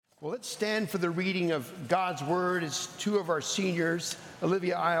Well, let's stand for the reading of God's Word as two of our seniors,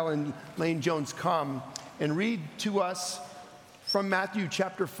 Olivia Isle and Lane Jones, come and read to us from Matthew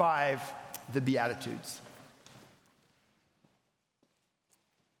chapter 5, the Beatitudes.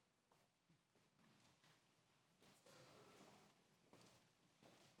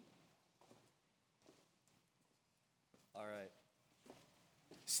 All right.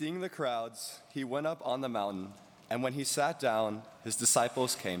 Seeing the crowds, he went up on the mountain, and when he sat down, his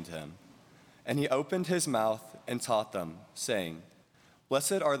disciples came to him. And he opened his mouth and taught them, saying,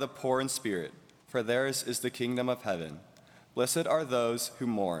 "Blessed are the poor in spirit, for theirs is the kingdom of heaven. Blessed are those who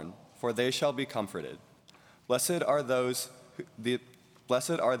mourn, for they shall be comforted. Blessed are the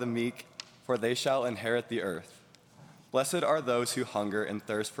meek, for they shall inherit the earth. Blessed are those who hunger and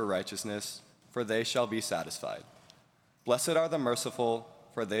thirst for righteousness, for they shall be satisfied. Blessed are the merciful,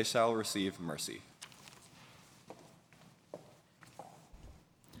 for they shall receive mercy."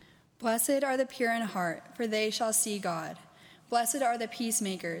 Blessed are the pure in heart, for they shall see God. Blessed are the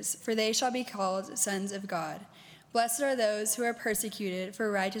peacemakers, for they shall be called sons of God. Blessed are those who are persecuted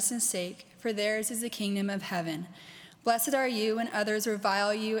for righteousness' sake, for theirs is the kingdom of heaven. Blessed are you when others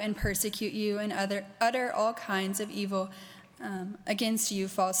revile you and persecute you and utter all kinds of evil against you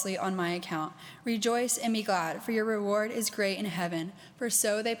falsely on my account. Rejoice and be glad, for your reward is great in heaven, for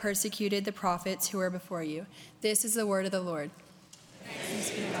so they persecuted the prophets who were before you. This is the word of the Lord. Thanks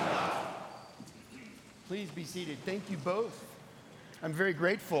be to God. Please be seated. Thank you both. I'm very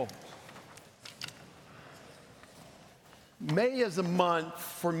grateful. May is a month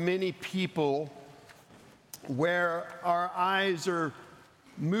for many people where our eyes are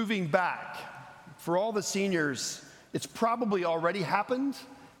moving back. For all the seniors, it's probably already happened,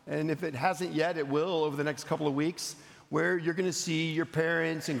 and if it hasn't yet, it will over the next couple of weeks, where you're going to see your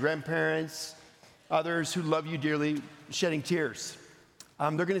parents and grandparents, others who love you dearly, shedding tears.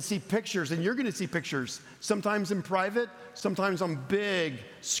 They're going to see pictures, and you're going to see pictures, sometimes in private, sometimes on big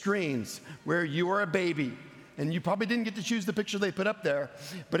screens, where you are a baby, and you probably didn't get to choose the picture they put up there,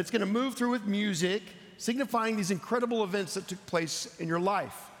 but it's going to move through with music, signifying these incredible events that took place in your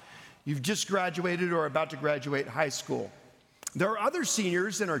life. You've just graduated or are about to graduate high school. There are other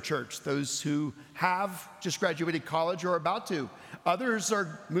seniors in our church, those who have just graduated college or are about to. Others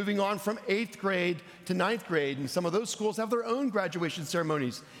are moving on from 8th grade to 9th grade, and some of those schools have their own graduation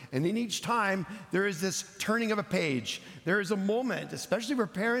ceremonies. And then each time, there is this turning of a page. There is a moment, especially for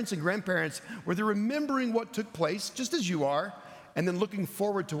parents and grandparents, where they're remembering what took place, just as you are, and then looking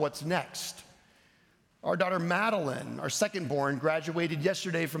forward to what's next. Our daughter Madeline, our second-born, graduated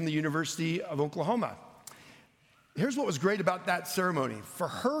yesterday from the University of Oklahoma. Here's what was great about that ceremony. For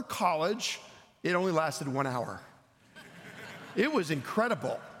her college, it only lasted 1 hour. It was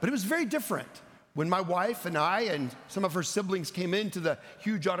incredible, but it was very different. When my wife and I and some of her siblings came into the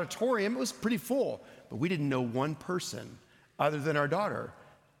huge auditorium, it was pretty full, but we didn't know one person other than our daughter,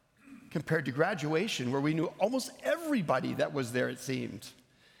 compared to graduation, where we knew almost everybody that was there, it seemed.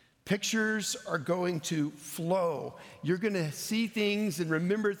 Pictures are going to flow. You're going to see things and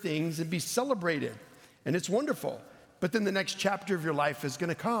remember things and be celebrated. And it's wonderful. But then the next chapter of your life is going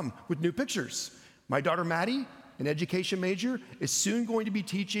to come with new pictures. My daughter Maddie, an education major, is soon going to be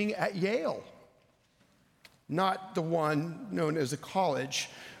teaching at Yale. Not the one known as a college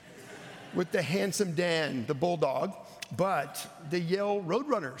with the handsome Dan, the bulldog, but the Yale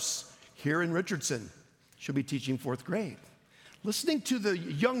Roadrunners here in Richardson. She'll be teaching 4th grade. Listening to the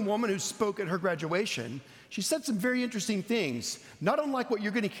young woman who spoke at her graduation, she said some very interesting things, not unlike what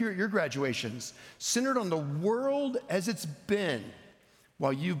you're going to hear at your graduations, centered on the world as it's been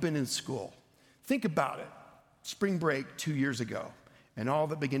while you've been in school. Think about it. Spring break 2 years ago, and all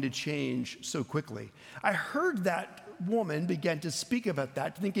that began to change so quickly. I heard that woman begin to speak about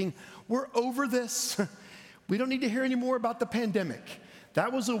that, thinking, we're over this. We don't need to hear any more about the pandemic.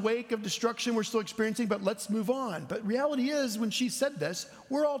 That was a wake of destruction we're still experiencing, but let's move on. But reality is, when she said this,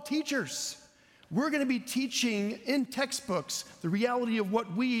 we're all teachers. We're going to be teaching in textbooks the reality of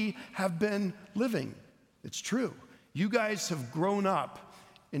what we have been living. It's true. You guys have grown up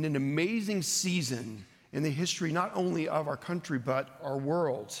in an amazing season in the history not only of our country, but our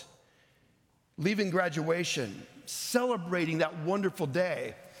world. Leaving graduation, celebrating that wonderful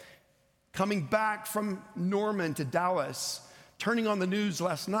day, coming back from Norman to Dallas, turning on the news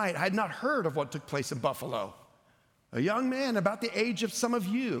last night, I had not heard of what took place in Buffalo. A young man about the age of some of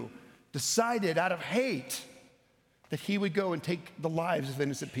you decided out of hate that he would go and take the lives of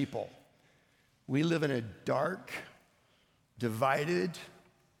innocent people. We live in a dark, divided,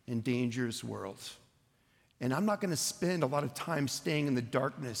 and dangerous world. And I'm not going to spend a lot of time staying in the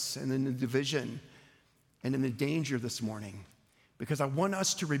darkness and in the division and in the danger this morning. because I want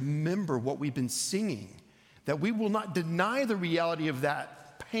us to remember what we've been singing, that we will not deny the reality of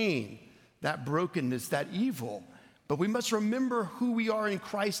that pain, that brokenness, that evil, but we must remember who we are in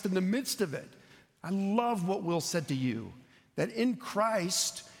Christ in the midst of it. I love what Will said to you, that in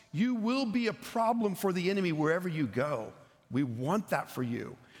Christ, you will be a problem for the enemy wherever you go. We want that for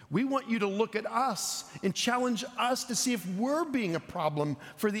you. We want you to look at us and challenge us to see if we're being a problem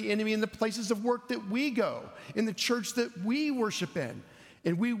for the enemy in the places of work that we go, in the church that we worship in.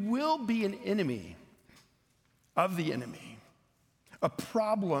 And we will be an enemy of the enemy, a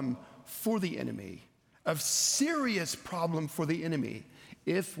problem for the enemy, a serious problem for the enemy,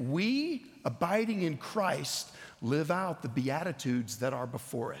 if we, abiding in Christ, live out the Beatitudes that are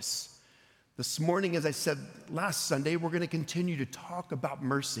before us. This morning, as I said last Sunday, we're going to continue to talk about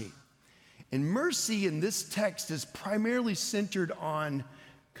mercy. And mercy in this text is primarily centered on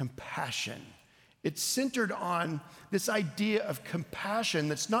compassion. It's centered on this idea of compassion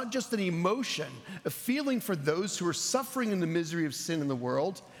that's not just an emotion, a feeling for those who are suffering in the misery of sin in the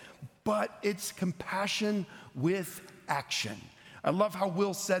world, but it's compassion with action. I love how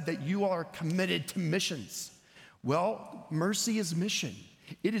Will said that you are committed to missions. Well, mercy is mission.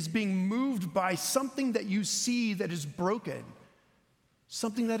 It is being moved by something that you see that is broken,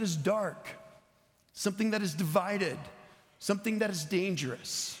 something that is dark, something that is divided, something that is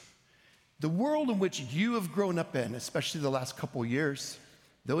dangerous. The world in which you have grown up in, especially the last couple years,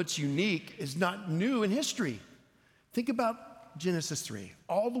 though it's unique, is not new in history. Think about Genesis 3,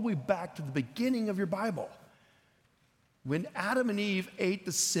 all the way back to the beginning of your Bible. When Adam and Eve ate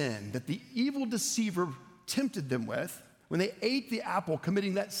the sin that the evil deceiver tempted them with, when they ate the apple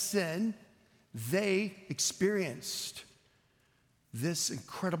committing that sin, they experienced this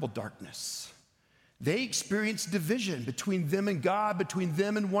incredible darkness. They experienced division between them and God, between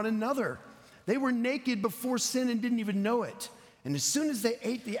them and one another. They were naked before sin and didn't even know it. And as soon as they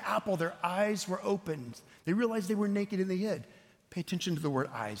ate the apple, their eyes were opened. They realized they were naked and they hid. Pay attention to the word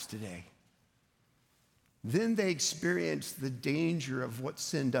eyes today. Then they experienced the danger of what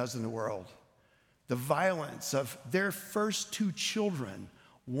sin does in the world. The violence of their first two children,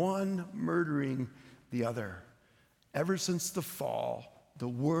 one murdering the other. Ever since the fall, the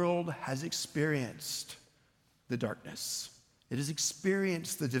world has experienced the darkness. It has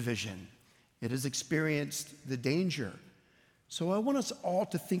experienced the division. It has experienced the danger. So I want us all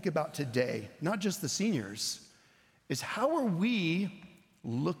to think about today, not just the seniors, is how are we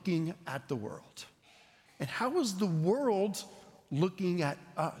looking at the world? And how is the world looking at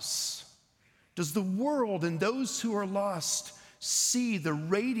us? Does the world and those who are lost see the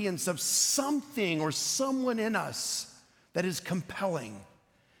radiance of something or someone in us that is compelling?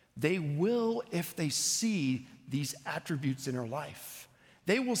 They will if they see these attributes in our life.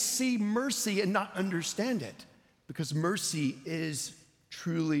 They will see mercy and not understand it, because mercy is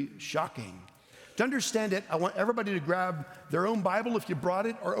truly shocking. To understand it, I want everybody to grab their own Bible if you brought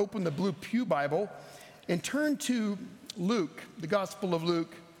it, or open the Blue Pew Bible and turn to Luke, the Gospel of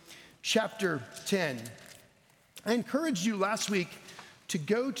Luke, chapter 10. I encouraged you last week to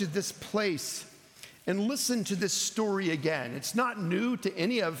go to this place and listen to this story again. It's not new to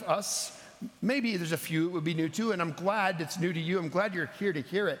any of us. Maybe there's a few it would be new to, and I'm glad it's new to you. I'm glad you're here to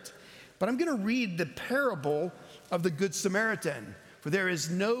hear it. But I'm going to read the parable of the Good Samaritan, for there is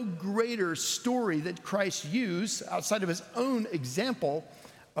no greater story that Christ used outside of his own example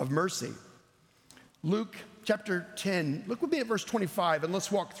of mercy. Luke chapter 10, look with me at verse 25, and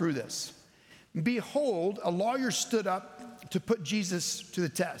let's walk through this. Behold, a lawyer stood up to put Jesus to the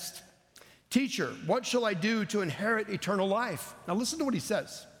test. Teacher, what shall I do to inherit eternal life? Now listen to what he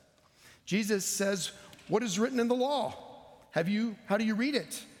says. Jesus says, what is written in the law? How do you read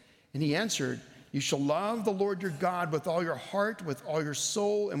it? And he answered, you shall love the Lord your God with all your heart, with all your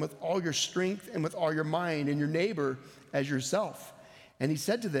soul, and with all your strength, and with all your mind, and your neighbor as yourself. And he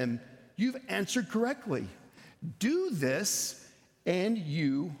said to them, you've answered correctly. Do this, and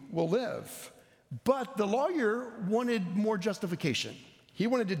you will live. But the lawyer wanted more justification. He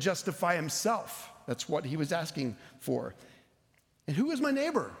wanted to justify himself. That's what he was asking for. And who is my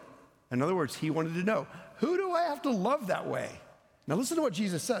neighbor? In other words, he wanted to know, who do I have to love that way? Now listen to what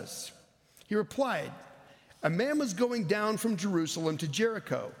Jesus says. He replied, a man was going down from Jerusalem to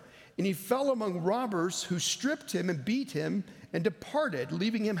Jericho, and he fell among robbers who stripped him and beat him and departed,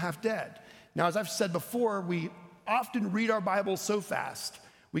 leaving him half dead. Now, as I've said before, we often read our Bible so fast.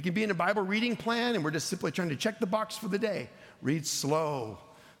 We can be in a Bible reading plan, and we're just simply trying to check the box for the day. Read slow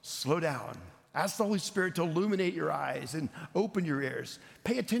down. Ask the Holy Spirit to illuminate your eyes and open your ears.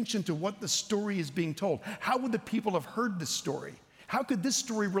 Pay attention to what the story is being told. How would the people have heard this story? How could this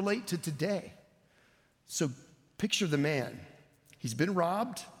story relate to today? So picture the man. He's been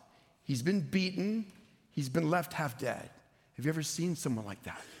robbed, he's been beaten, he's been left half dead. Have you ever seen someone like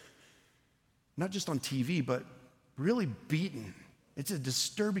that? Not just on TV, but really beaten. It's a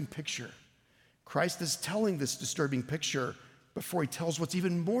disturbing picture. Christ is telling this disturbing picture before he tells what's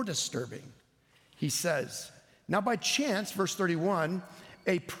even more disturbing. He says, now by chance, verse 31,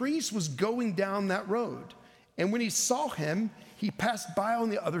 a priest was going down that road, and when he saw him, he passed by on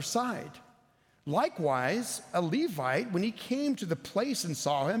the other side. Likewise, a Levite, when he came to the place and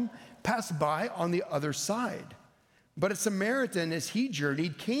saw him, passed by on the other side. But a Samaritan, as he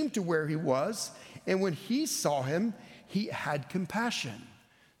journeyed, came to where he was, and when he saw him, he had compassion.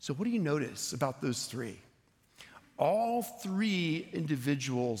 So what do you notice about those three? All three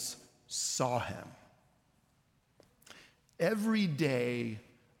individuals saw him. Every day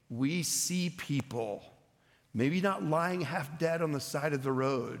we see people, maybe not lying half dead on the side of the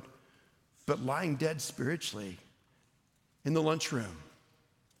road, but lying dead spiritually in the lunchroom,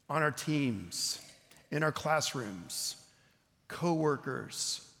 on our teams, in our classrooms,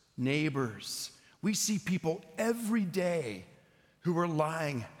 coworkers, neighbors. We see people every day who are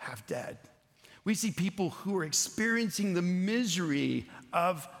lying half dead. We see people who are experiencing the misery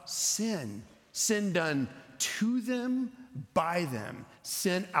of sin done to them, by them,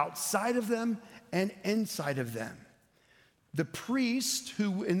 sin outside of them and inside of them. The priest,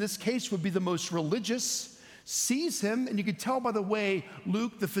 who in this case would be the most religious, sees him, and you can tell by the way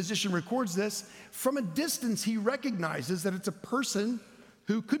Luke, the physician, records this. From a distance, he recognizes that it's a person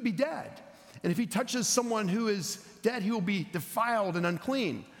who could be dead. And if he touches someone who is dead, he will be defiled and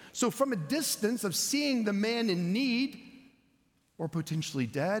unclean. So from a distance of seeing the man in need or potentially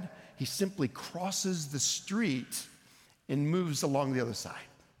dead, he simply crosses the street and moves along the other side.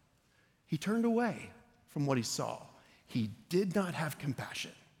 He turned away from what he saw. He did not have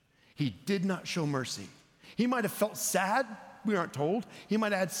compassion. He did not show mercy. He might have felt sad, we aren't told. He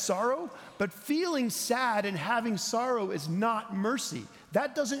might have had sorrow, but feeling sad and having sorrow is not mercy.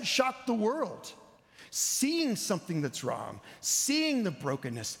 That doesn't shock the world. Seeing something that's wrong, seeing the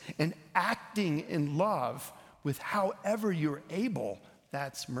brokenness, and acting in love with however you're able,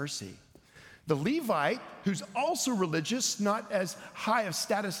 that's mercy. The Levite, who's also religious, not as high of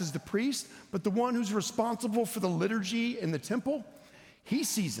status as the priest, but the one who's responsible for the liturgy in the temple, he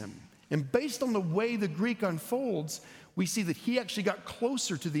sees him. And based on the way the Greek unfolds, we see that he actually got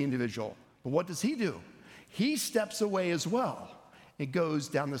closer to the individual. But what does he do? He steps away as well and goes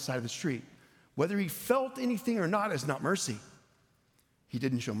down the side of the street. Whether he felt anything or not is not mercy. He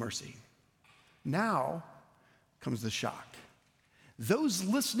didn't show mercy. Now comes the shock. Those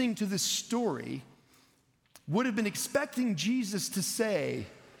listening to this story would have been expecting Jesus to say,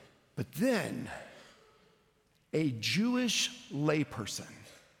 but then a Jewish layperson,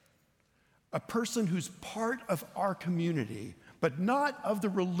 a person who's part of our community, but not of the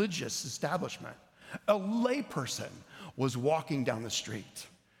religious establishment, a layperson was walking down the street.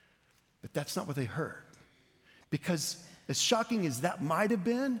 But that's not what they heard. Because as shocking as that might have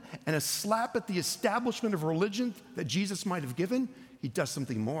been, and a slap at the establishment of religion that Jesus might have given, he does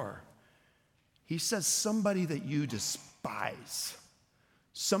something more. He says, somebody that you despise,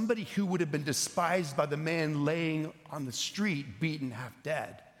 somebody who would have been despised by the man laying on the street, beaten half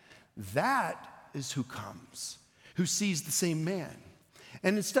dead, that is who comes, who sees the same man.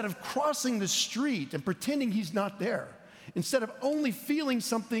 And instead of crossing the street and pretending he's not there, instead of only feeling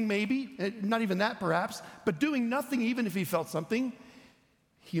something maybe, not even that perhaps, but doing nothing even if he felt something,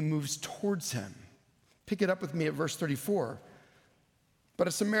 he moves towards him. Pick it up with me at verse 34. But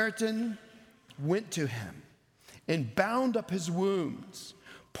a Samaritan went to him and bound up his wounds,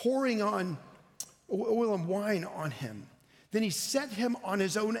 pouring on oil and wine on him. Then he set him on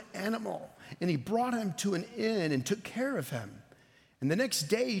his own animal, and he brought him to an inn and took care of him. And the next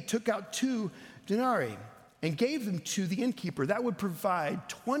day he took out 2 denarii and gave them to the innkeeper. That would provide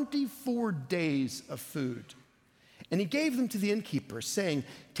 24 days of food. And he gave them to the innkeeper, saying,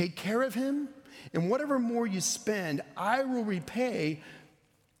 take care of him, and whatever more you spend, I will repay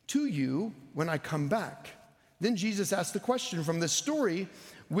to you when I come back. Then Jesus asked the question from this story,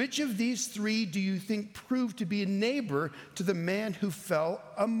 which of these 3 do you think proved to be a neighbor to the man who fell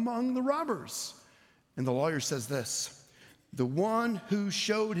among the robbers? And the lawyer says this, the one who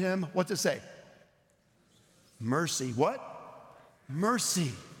showed him, what to say? Mercy. What?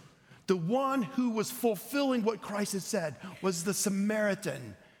 Mercy. The one who was fulfilling what Christ had said was the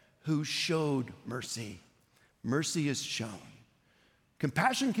Samaritan who showed mercy. Mercy is shown.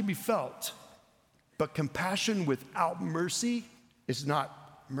 Compassion can be felt, but compassion without mercy is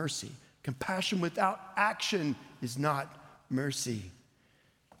not mercy. Compassion without action is not mercy.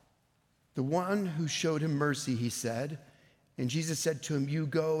 The one who showed him mercy, he said, And Jesus said to him, you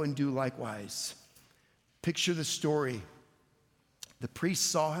go and do likewise. Picture the story. The priest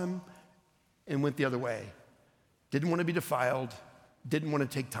saw him and went the other way. Didn't want to be defiled, didn't want to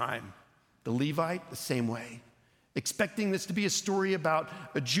take time. The Levite, the same way. Expecting this to be a story about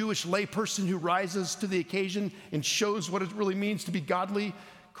a Jewish layperson who rises to the occasion and shows what it really means to be godly,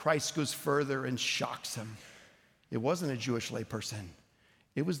 Christ goes further and shocks him. It wasn't a Jewish layperson.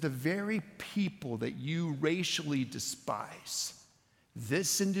 It was the very people that you racially despise.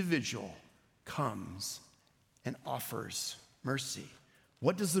 This individual comes and offers mercy.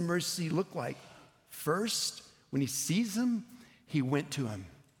 What does the mercy look like? First, when he sees him, he went to him.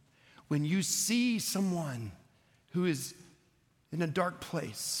 When you see someone who is in a dark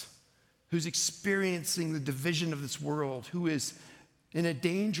place, who's experiencing the division of this world, who is in a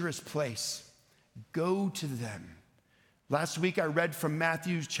dangerous place, go to them. Last week I read from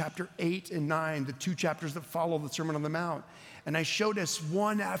Matthew chapter 8 and 9, the two chapters that follow the Sermon on the Mount, and I showed us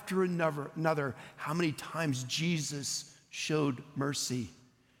one after another how many times Jesus showed mercy.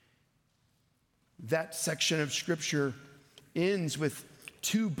 That section of scripture ends with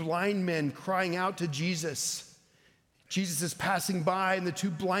two blind men crying out to Jesus. Jesus is passing by, and the two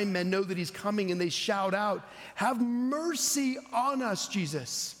blind men know that he's coming, and they shout out, have mercy on us,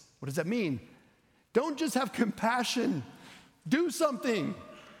 Jesus. What does that mean? Don't just have compassion. Do something.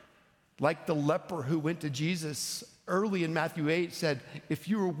 Like the leper who went to Jesus early in Matthew 8 said, if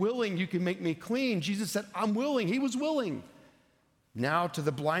you are willing, you can make me clean. Jesus said, I'm willing. He was willing. Now to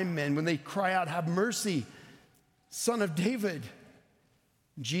the blind men, when they cry out, have mercy, Son of David,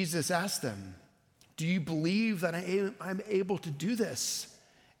 Jesus asked them, do you believe that I'm able to do this?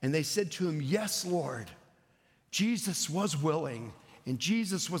 And they said to him, yes, Lord. Jesus was willing, and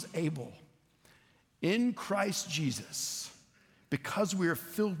Jesus was able. In Christ Jesus, because we are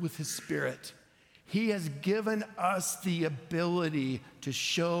filled with his Spirit, he has given us the ability to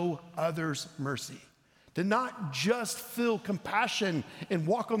show others mercy, to not just feel compassion and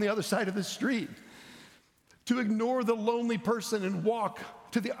walk on the other side of the street, to ignore the lonely person and walk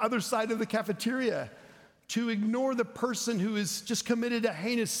to the other side of the cafeteria, to ignore the person who has just committed a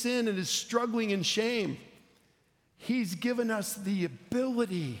heinous sin and is struggling in shame. He's given us the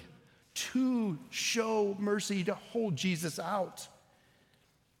ability to show mercy, to hold Jesus out.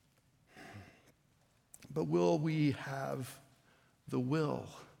 But will we have the will?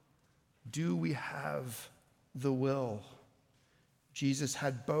 Do we have the will? Jesus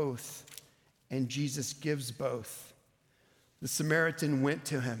had both, and Jesus gives both. The Samaritan went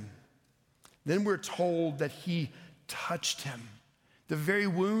to him. Then we're told that he touched him. The very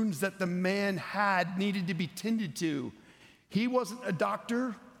wounds that the man had needed to be tended to. He wasn't a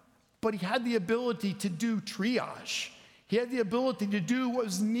doctor, but he had the ability to do triage. He had the ability to do what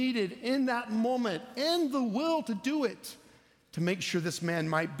was needed in that moment and the will to do it to make sure this man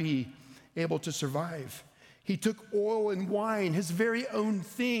might be able to survive. He took oil and wine, his very own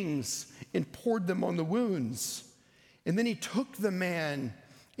things, and poured them on the wounds. And then he took the man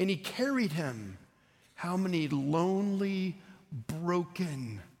and he carried him. How many lonely,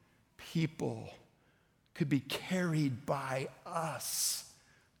 broken people could be carried by us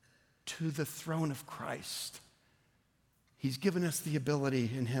to the throne of Christ? He's given us the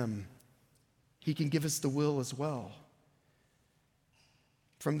ability in him. He can give us the will as well.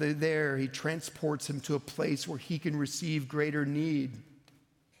 From there, he transports him to a place where he can receive greater need.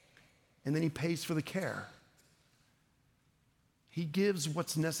 And then he pays for the care. He gives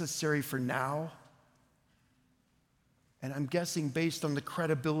what's necessary for now. And I'm guessing based on the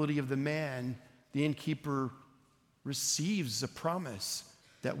credibility of the man, the innkeeper receives a promise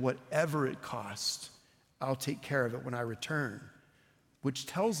that whatever it costs, I'll take care of it when I return, which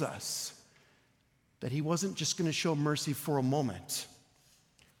tells us that he wasn't just going to show mercy for a moment.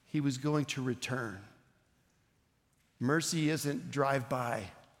 He was going to return. Mercy isn't drive-by,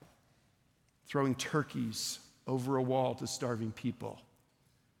 throwing turkeys over a wall to starving people.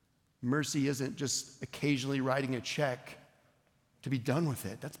 Mercy isn't just occasionally writing a check to be done with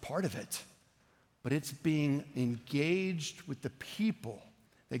it. That's part of it. But it's being engaged with the people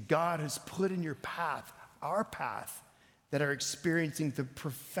that God has put in your path, our path, that are experiencing the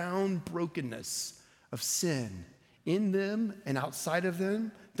profound brokenness of sin in them and outside of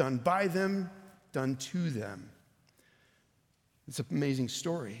them, done by them, done to them. It's an amazing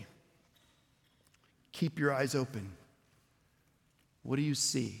story. Keep your eyes open. What do you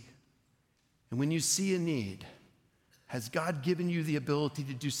see? And when you see a need, has God given you the ability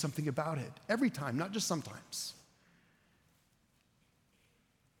to do something about it? Every time, not just sometimes.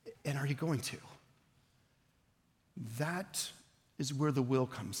 And are you going to? That is where the will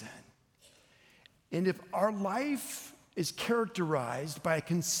comes in. And if our life is characterized by a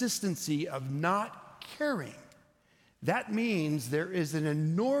consistency of not caring. That means there is an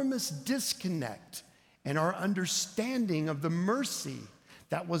enormous disconnect in our understanding of the mercy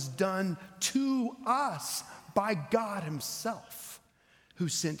that was done to us by God himself, who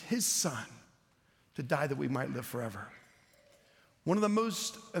sent his son to die that we might live forever. One of the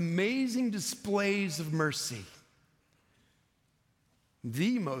most amazing displays of mercy,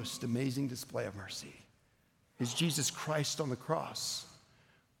 the most amazing display of mercy, is Jesus Christ on the cross.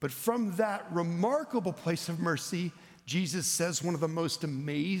 But from that remarkable place of mercy, Jesus says one of the most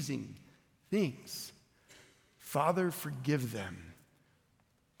amazing things. Father, forgive them,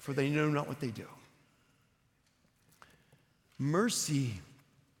 for they know not what they do. Mercy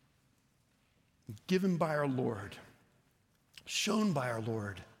given by our Lord, shown by our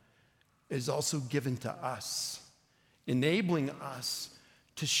Lord, is also given to us, enabling us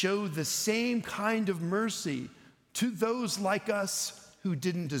to show the same kind of mercy to those like us who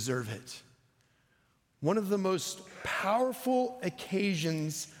didn't deserve it. One of the most powerful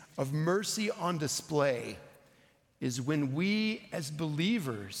occasions of mercy on display is when we as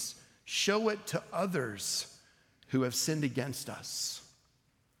believers show it to others who have sinned against us,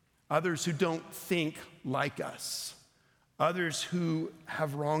 others who don't think like us, others who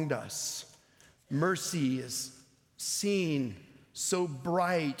have wronged us. Mercy is seen so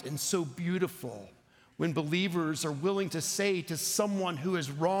bright and so beautiful when believers are willing to say to someone who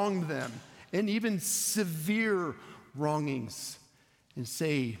has wronged them, and even severe wrongings, and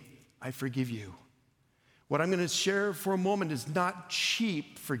say, I forgive you. What I'm going to share for a moment is not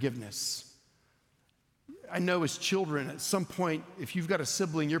cheap forgiveness. I know as children, at some point, if you've got a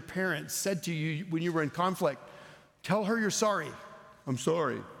sibling, your parents said to you when you were in conflict, tell her you're sorry. I'm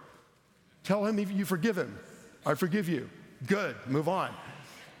sorry. Tell him if you forgive him. I forgive you. Good, move on.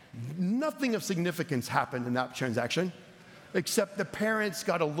 Nothing of significance happened in that transaction, except the parents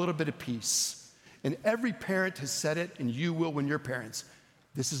got a little bit of peace. And every parent has said it, and you will when you're parents.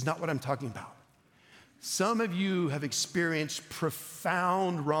 This is not what I'm talking about. Some of you have experienced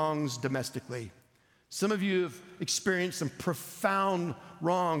profound wrongs domestically. Some of you have experienced some profound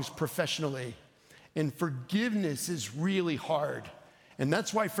wrongs professionally. And forgiveness is really hard. And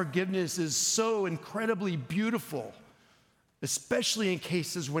that's why forgiveness is so incredibly beautiful, especially in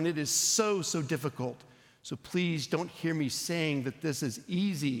cases when it is so difficult. So please don't hear me saying that this is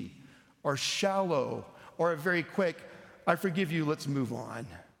easy or shallow or a very quick, I forgive you, let's move on.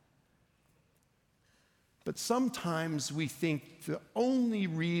 But sometimes we think the only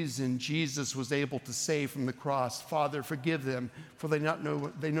reason Jesus was able to say from the cross, Father, forgive them, for they don't know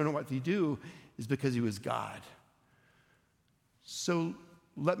what they do, is because he was God. So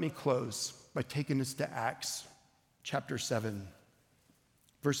let me close by taking us to Acts chapter 7,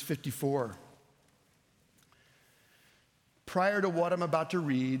 verse 54. Prior to what I'm about to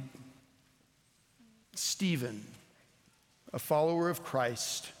read, Stephen, a follower of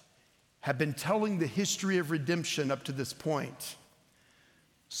Christ, had been telling the history of redemption up to this point.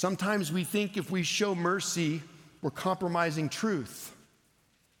 Sometimes we think if we show mercy, we're compromising truth.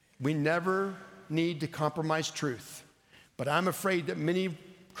 We never need to compromise truth. But I'm afraid that many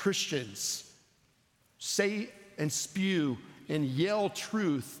Christians say and spew and yell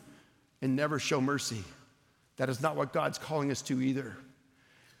truth and never show mercy. That is not what God's calling us to either.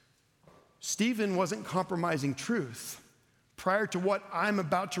 Stephen wasn't compromising truth. Prior to what I'm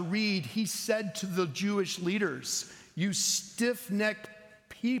about to read, he said to the Jewish leaders, you stiff-necked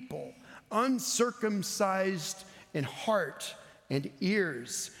people, uncircumcised in heart and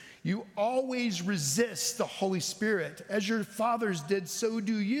ears, you always resist the Holy Spirit. As your fathers did, so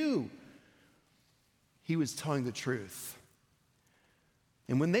do you. He was telling the truth.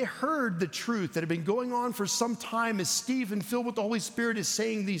 And when they heard the truth that had been going on for some time as Stephen, filled with the Holy Spirit, is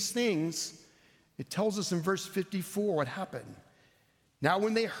saying these things, it tells us in verse 54 what happened. Now,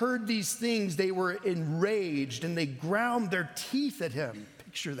 when they heard these things, they were enraged and they ground their teeth at him.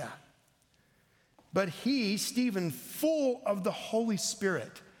 Picture that. But he, Stephen, full of the Holy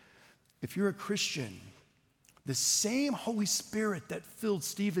Spirit. If you're a Christian, the same Holy Spirit that filled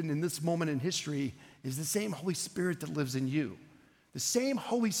Stephen in this moment in history is the same Holy Spirit that lives in you. The same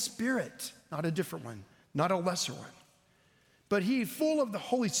Holy Spirit, not a different one, not a lesser one. But he, full of the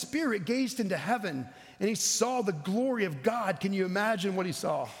Holy Spirit, gazed into heaven and he saw the glory of God. Can you imagine what he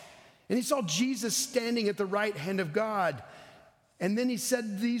saw? And he saw Jesus standing at the right hand of God. And then he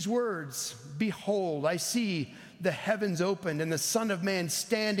said these words, behold, I see the heavens opened and the Son of Man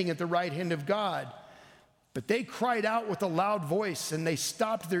standing at the right hand of God. But they cried out with a loud voice and they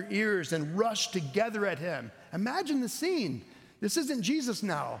stopped their ears and rushed together at him. Imagine the scene. This isn't Jesus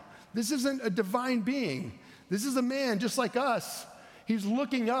now. This isn't a divine being. This is a man just like us. He's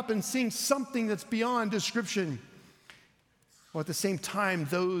looking up and seeing something that's beyond description. While at the same time,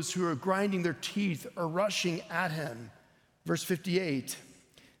 those who are grinding their teeth are rushing at him. Verse 58,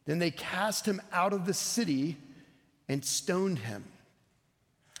 then they cast him out of the city and stoned him.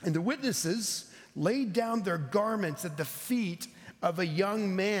 And the witnesses laid down their garments at the feet of a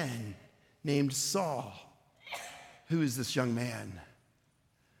young man named Saul. Who is this young man?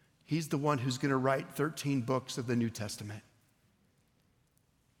 He's the one who's going to write 13 books of the New Testament.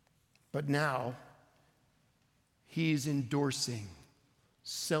 But now, he's endorsing,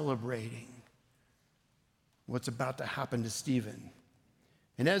 celebrating what's about to happen to Stephen.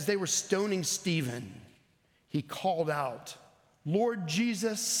 And as they were stoning Stephen, he called out, Lord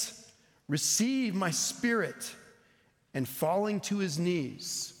Jesus, receive my spirit. And falling to his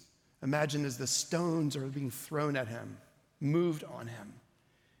knees, imagine as the stones are being thrown at him, moved on him.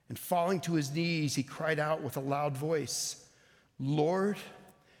 And falling to his knees, he cried out with a loud voice, Lord,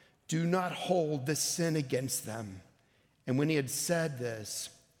 do not hold this sin against them. And when he had said this,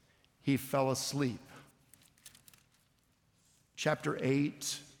 he fell asleep. Chapter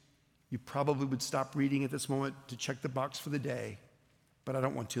 8, you probably would stop reading at this moment to check the box for the day, but I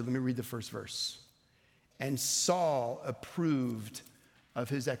don't want to. Let me read the first verse. And Saul approved of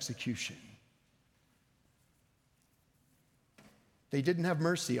his execution. They didn't have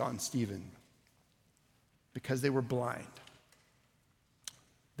mercy on Stephen because they were blind.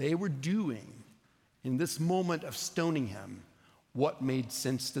 They were doing, in this moment of stoning him, what made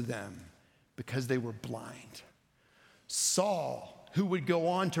sense to them because they were blind. Saul, who would go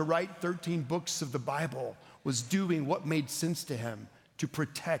on to write 13 books of the Bible, was doing what made sense to him to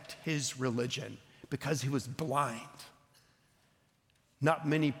protect his religion because he was blind. Not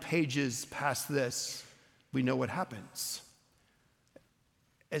many pages past this, we know what happens.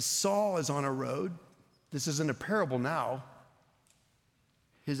 As Saul is on a road, this isn't a parable now,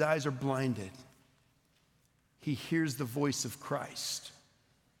 his eyes are blinded. He hears the voice of Christ.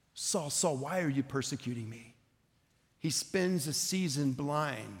 Saul, Saul, why are you persecuting me? He spends a season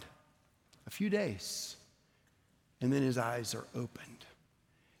blind, a few days, and then his eyes are opened.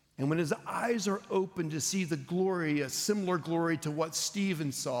 And when his eyes are opened to see the glory, a similar glory to what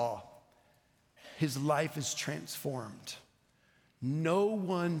Stephen saw, his life is transformed. No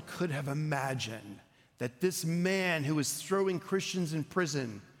one could have imagined that this man who was throwing Christians in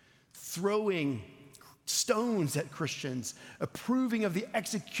prison, throwing stones at Christians, approving of the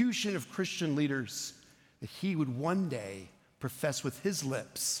execution of Christian leaders, that he would one day profess with his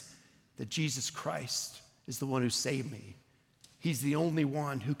lips that Jesus Christ is the one who saved me. He's the only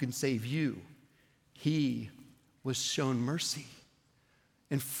one who can save you. He was shown mercy.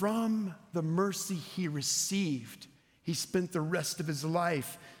 And from the mercy he received, he spent the rest of his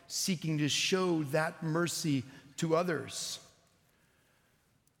life seeking to show that mercy to others.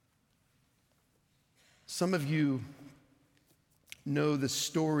 Some of you know the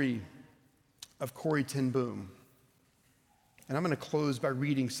story of Corrie ten Boom. And I'm going to close by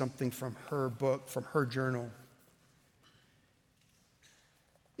reading something from her book, from her journal.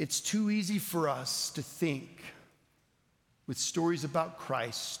 It's too easy for us to think with stories about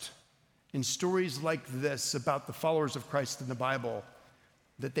Christ and stories like this about the followers of Christ in the Bible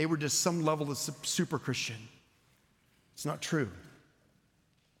that they were just some level of super Christian. It's not true.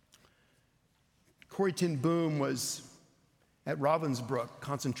 Corrie ten Boom was at Ravensbrück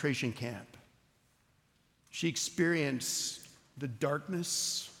concentration camp. She experienced the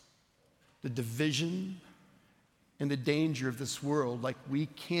darkness, the division, and the danger of this world like we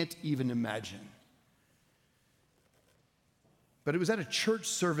can't even imagine. But it was at a church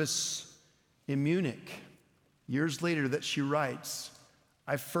service in Munich years later that she writes,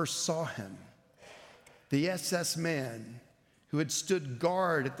 I first saw him, the SS man who had stood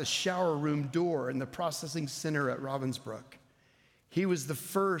guard at the shower room door in the processing center at Ravensbrück. He was the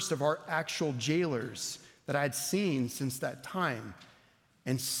first of our actual jailers that I'd seen since that time.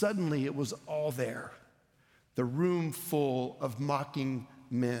 And suddenly it was all there. The room full of mocking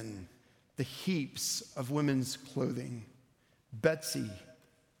men, the heaps of women's clothing, Betsy,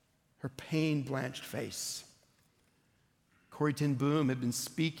 her pain-blanched face. Corrie ten Boom had been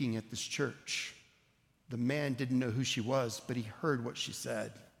speaking at this church. The man didn't know who she was, but he heard what she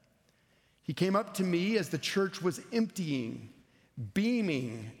said. He came up to me as the church was emptying,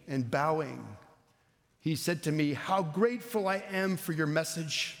 beaming and bowing. He said to me, how grateful I am for your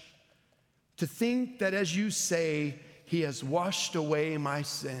message. To think that, as you say, he has washed away my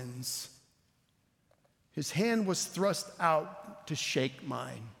sins. His hand was thrust out to shake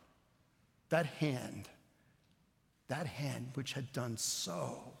mine. That hand which had done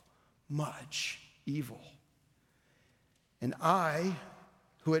so much evil. And I,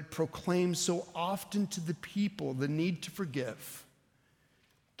 who had proclaimed so often to the people the need to forgive,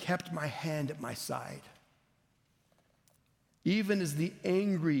 kept my hand at my side. Even as the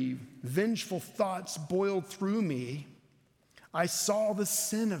angry, vengeful thoughts boiled through me, I saw the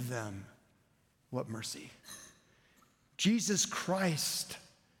sin of them. What mercy. Jesus Christ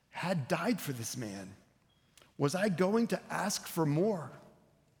had died for this man. Was I going to ask for more?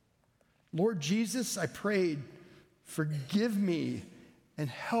 Lord Jesus, I prayed, forgive me and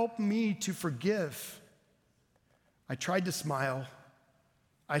help me to forgive. I tried to smile.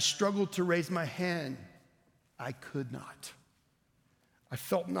 I struggled to raise my hand. I could not. I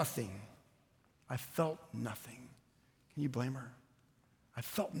felt nothing. I felt nothing. Can you blame her? I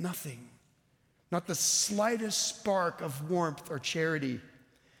felt nothing. Not the slightest spark of warmth or charity.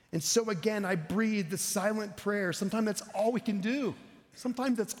 And so again, I breathed the silent prayer. Sometimes that's all we can do.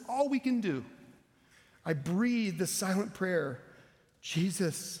 Sometimes that's all we can do. I breathed the silent prayer.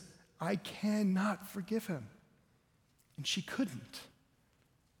 Jesus, I cannot forgive him. And she couldn't.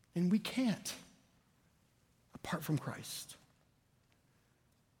 And we can't apart from Christ.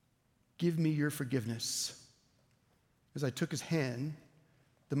 Give me your forgiveness. As I took his hand,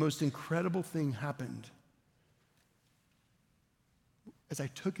 the most incredible thing happened. As I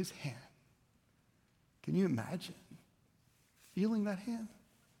took his hand, can you imagine feeling that hand?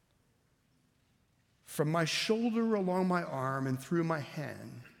 From my shoulder along my arm and through my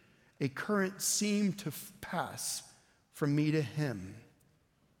hand, a current seemed to pass from me to him,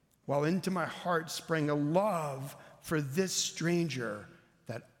 while into my heart sprang a love for this stranger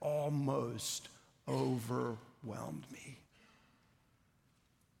that almost overwhelmed me.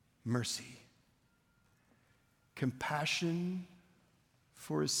 Mercy, compassion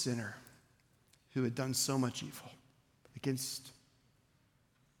for a sinner who had done so much evil against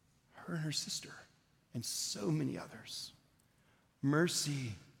her and her sister and so many others.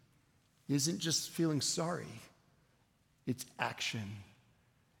 Mercy isn't just feeling sorry, it's action.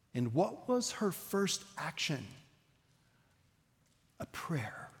 And what was her first action? A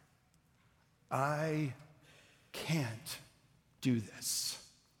prayer. I can't do this.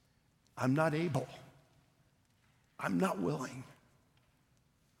 I'm not able. I'm not willing.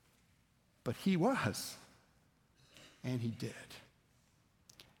 But he was, and he did.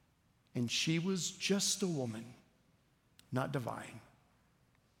 And she was just a woman, not divine.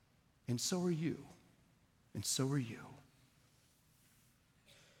 And so are you, and so are you.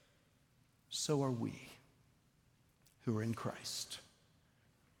 So are we who are in Christ.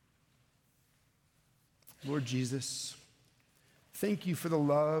 Lord Jesus, thank you for the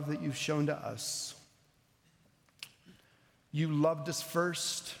love that you've shown to us. You loved us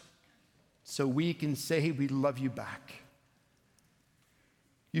first, so we can say we love you back.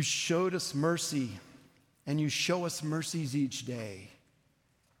 You showed us mercy, and you show us mercies each day.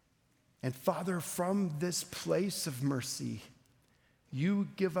 And Father, from this place of mercy, you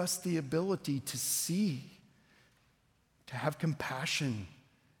give us the ability to see, to have compassion,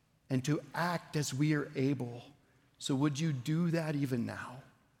 and to act as we are able. So would you do that even now?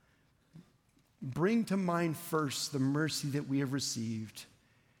 Bring to mind first the mercy that we have received,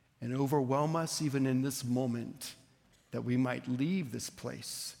 and overwhelm us even in this moment, that we might leave this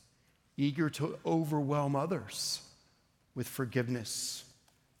place eager to overwhelm others with forgiveness,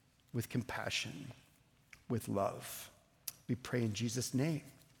 with compassion, with love. We pray in Jesus' name.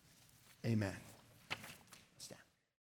 Amen.